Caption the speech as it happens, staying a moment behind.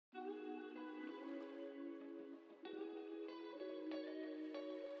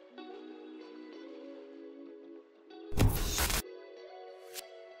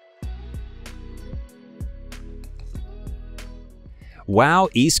Wow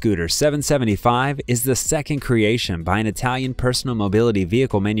eScooter 775 is the second creation by an Italian personal mobility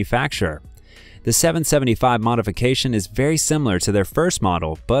vehicle manufacturer. The 775 modification is very similar to their first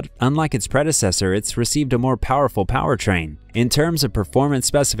model, but unlike its predecessor, it's received a more powerful powertrain. In terms of performance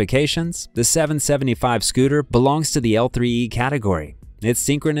specifications, the 775 scooter belongs to the L3E category. Its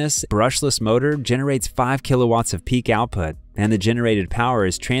synchronous, brushless motor generates 5 kilowatts of peak output, and the generated power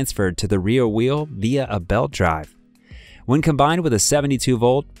is transferred to the rear wheel via a belt drive. When combined with a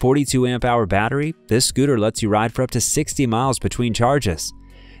 72-volt, 42 amp-hour battery, this scooter lets you ride for up to 60 miles between charges.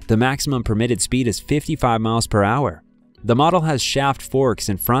 The maximum permitted speed is 55 miles per hour. The model has shaft forks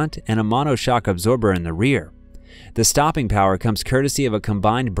in front and a monoshock absorber in the rear. The stopping power comes courtesy of a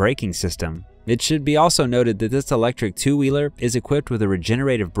combined braking system. It should be also noted that this electric two-wheeler is equipped with a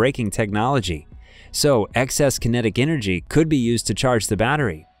regenerative braking technology, so excess kinetic energy could be used to charge the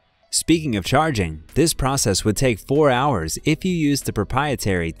battery. Speaking of charging, this process would take 4 hours if you use the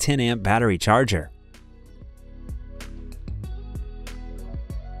proprietary 10-amp battery charger.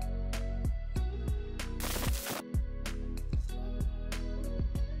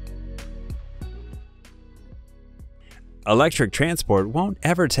 Electric transport won't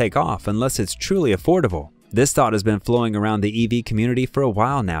ever take off unless it's truly affordable. This thought has been flowing around the EV community for a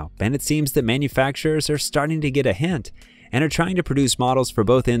while now, and it seems that manufacturers are starting to get a hint and are trying to produce models for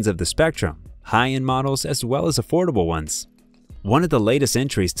both ends of the spectrum, high-end models as well as affordable ones. One of the latest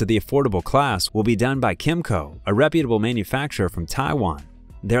entries to the affordable class will be done by Kimco, a reputable manufacturer from Taiwan.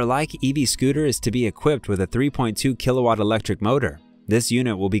 Their EV Scooter is to be equipped with a 3.2 kilowatt electric motor. This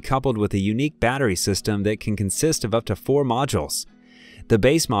unit will be coupled with a unique battery system that can consist of up to 4 modules. The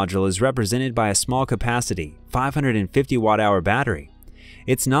base module is represented by a small capacity, 550 watt-hour battery.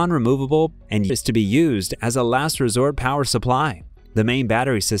 It's non-removable and is to be used as a last resort power supply. The main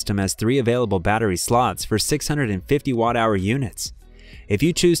battery system has 3 available battery slots for 650 watt-hour units. If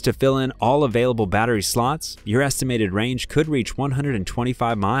you choose to fill in all available battery slots, your estimated range could reach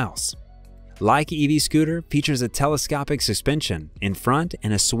 125 miles. EV Scooter features a telescopic suspension in front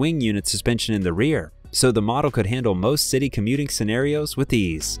and a swing unit suspension in the rear, so the model could handle most city commuting scenarios with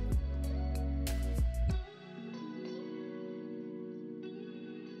ease.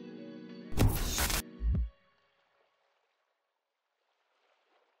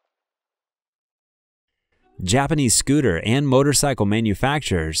 Japanese scooter and motorcycle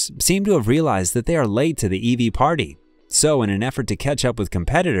manufacturers seem to have realized that they are late to the EV party. So in an effort to catch up with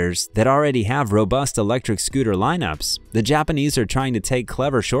competitors that already have robust electric scooter lineups, the Japanese are trying to take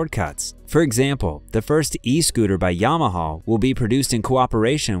clever shortcuts. For example, the first e-scooter by Yamaha will be produced in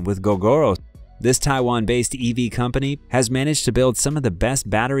cooperation with Gogoro. This Taiwan-based EV company has managed to build some of the best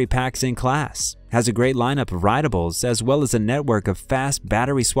battery packs in class, has a great lineup of rideables as well as a network of fast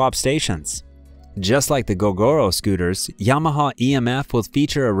battery swap stations. Just like the Gogoro scooters, Yamaha EMF will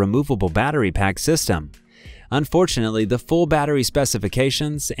feature a removable battery pack system. Unfortunately, the full battery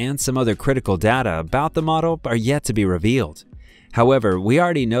specifications and some other critical data about the model are yet to be revealed. However, we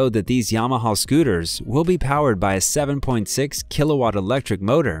already know that these Yamaha scooters will be powered by a 7.6 kilowatt electric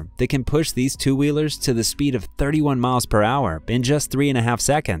motor that can push these two-wheelers to the speed of 31 miles per hour in just 3.5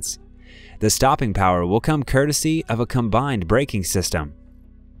 seconds. The stopping power will come courtesy of a combined braking system.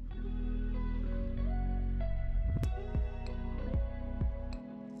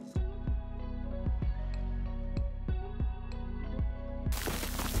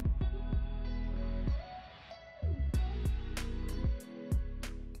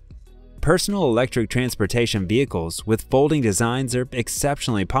 Personal electric transportation vehicles with folding designs are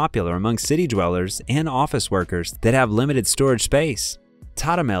exceptionally popular among city dwellers and office workers that have limited storage space.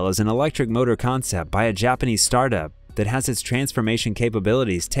 Tatamel is an electric motor concept by a Japanese startup that has its transformation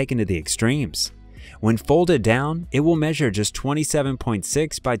capabilities taken to the extremes. When folded down, it will measure just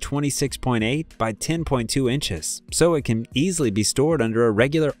 27.6 by 26.8 by 10.2 inches, so it can easily be stored under a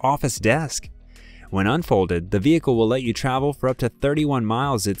regular office desk. When unfolded, the vehicle will let you travel for up to 31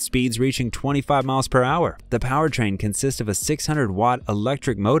 miles at speeds reaching 25 miles per hour. The powertrain consists of a 600-watt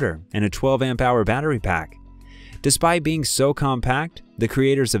electric motor and a 12 amp-hour battery pack. Despite being so compact, the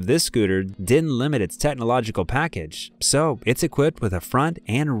creators of this scooter didn't limit its technological package, so it's equipped with a front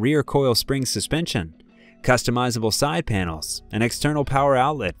and rear coil spring suspension, customizable side panels, an external power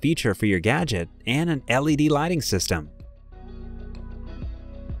outlet feature for your gadget, and an LED lighting system.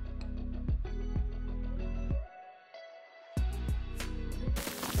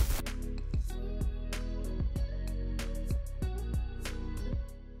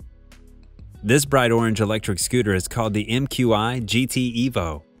 This bright orange electric scooter is called the Mqi GT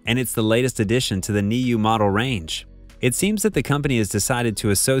Evo, and it's the latest addition to the NIU model range. It seems that the company has decided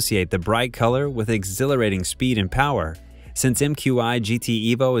to associate the bright color with exhilarating speed and power, since Mqi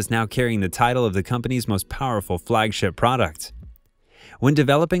GT Evo is now carrying the title of the company's most powerful flagship product. When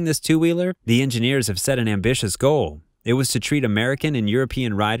developing this two-wheeler, the engineers have set an ambitious goal. It was to treat American and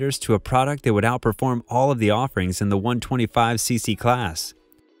European riders to a product that would outperform all of the offerings in the 125cc class.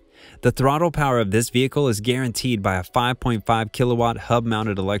 The throttle power of this vehicle is guaranteed by a 5.5 kilowatt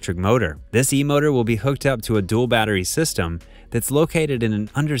hub-mounted electric motor. This e-motor will be hooked up to a dual battery system that's located in an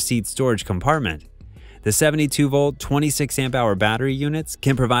underseat storage compartment. The 72-volt, 26 amp-hour battery units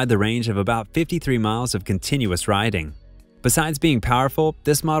can provide the range of about 53 miles of continuous riding. Besides being powerful,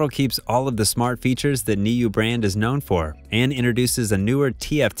 this model keeps all of the smart features that Mqi brand is known for and introduces a newer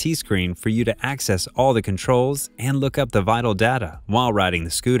TFT screen for you to access all the controls and look up the vital data while riding the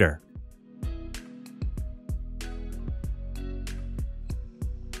scooter.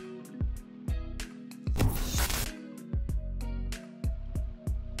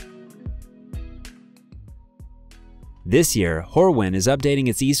 This year, Horwin is updating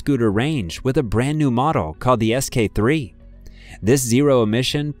its e-scooter range with a brand new model called the SK3. This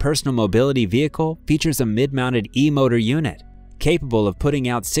zero-emission personal mobility vehicle features a mid-mounted e-motor unit capable of putting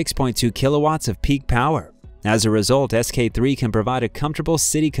out 6.2 kilowatts of peak power. As a result, SK3 can provide a comfortable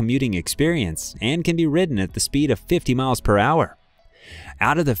city commuting experience and can be ridden at the speed of 50 miles per hour.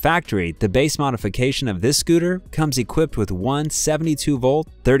 Out of the factory, the base modification of this scooter comes equipped with one 72-volt,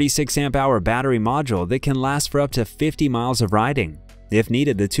 36 amp-hour battery module that can last for up to 50 miles of riding. If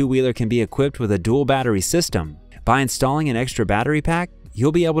needed, the two-wheeler can be equipped with a dual battery system. By installing an extra battery pack,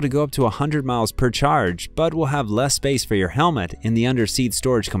 you'll be able to go up to 100 miles per charge, but will have less space for your helmet in the under-seat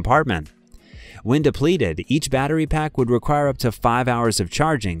storage compartment. When depleted, each battery pack would require up to 5 hours of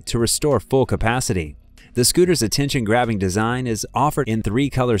charging to restore full capacity. The scooter's attention-grabbing design is offered in 3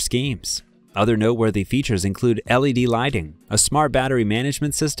 color schemes. Other noteworthy features include LED lighting, a smart battery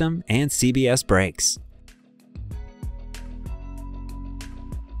management system, and CBS brakes.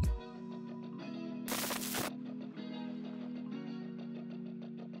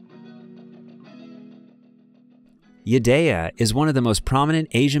 Yamaha is one of the most prominent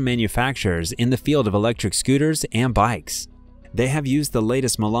Asian manufacturers in the field of electric scooters and bikes. They have used the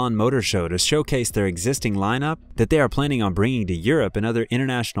latest Milan Motor Show to showcase their existing lineup that they are planning on bringing to Europe and other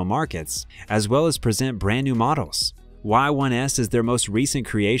international markets, as well as present brand new models. Y1S is their most recent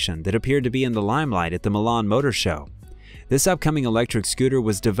creation that appeared to be in the limelight at the Milan Motor Show. This upcoming electric scooter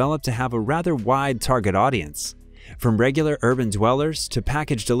was developed to have a rather wide target audience, from regular urban dwellers to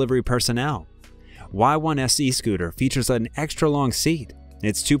package delivery personnel. Y1S e-scooter features an extra long seat.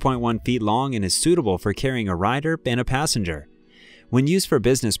 It's 2.1 feet long and is suitable for carrying a rider and a passenger. When used for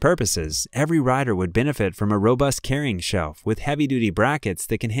business purposes, every rider would benefit from a robust carrying shelf with heavy-duty brackets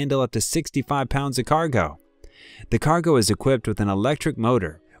that can handle up to 65 pounds of cargo. The cargo is equipped with an electric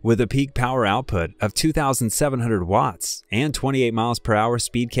motor with a peak power output of 2,700 watts and 28 miles per hour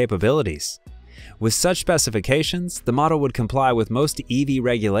speed capabilities. With such specifications, the model would comply with most EV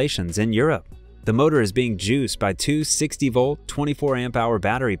regulations in Europe. The motor is being juiced by two 60-volt, 24 amp-hour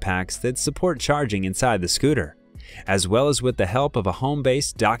battery packs that support charging inside the scooter, as well as with the help of a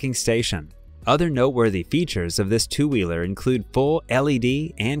home-based docking station. Other noteworthy features of this two-wheeler include full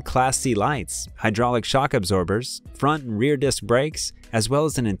LED and Class C lights, hydraulic shock absorbers, front and rear disc brakes, as well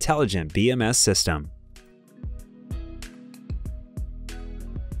as an intelligent BMS system.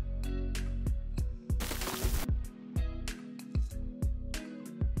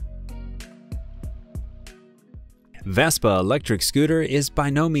 Vespa Electric Scooter is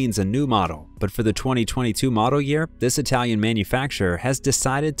by no means a new model, but for the 2022 model year, this Italian manufacturer has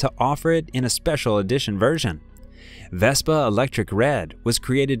decided to offer it in a special edition version. Vespa Electric Red was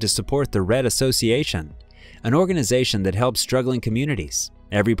created to support the Red Association, an organization that helps struggling communities.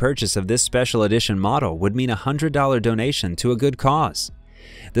 Every purchase of this special edition model would mean a $100 donation to a good cause.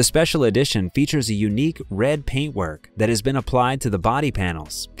 The special edition features a unique red paintwork that has been applied to the body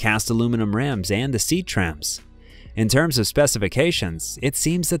panels, cast aluminum rims, and the seat trims. In terms of specifications, it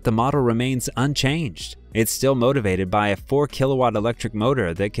seems that the model remains unchanged. It's still motivated by a 4 kilowatt electric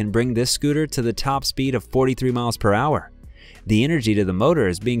motor that can bring this scooter to the top speed of 43 miles per hour. The energy to the motor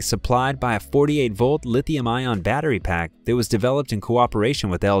is being supplied by a 48-volt lithium-ion battery pack that was developed in cooperation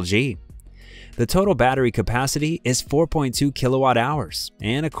with LG. The total battery capacity is 4.2 kilowatt hours,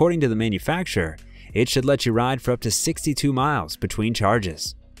 and according to the manufacturer, it should let you ride for up to 62 miles between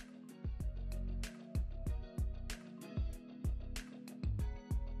charges.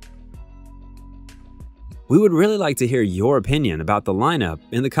 We would really like to hear your opinion about the lineup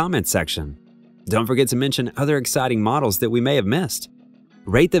in the comments section. Don't forget to mention other exciting models that we may have missed.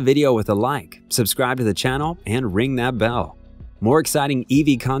 Rate the video with a like, subscribe to the channel, and ring that bell. More exciting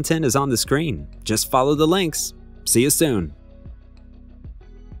EV content is on the screen. Just follow the links. See you soon!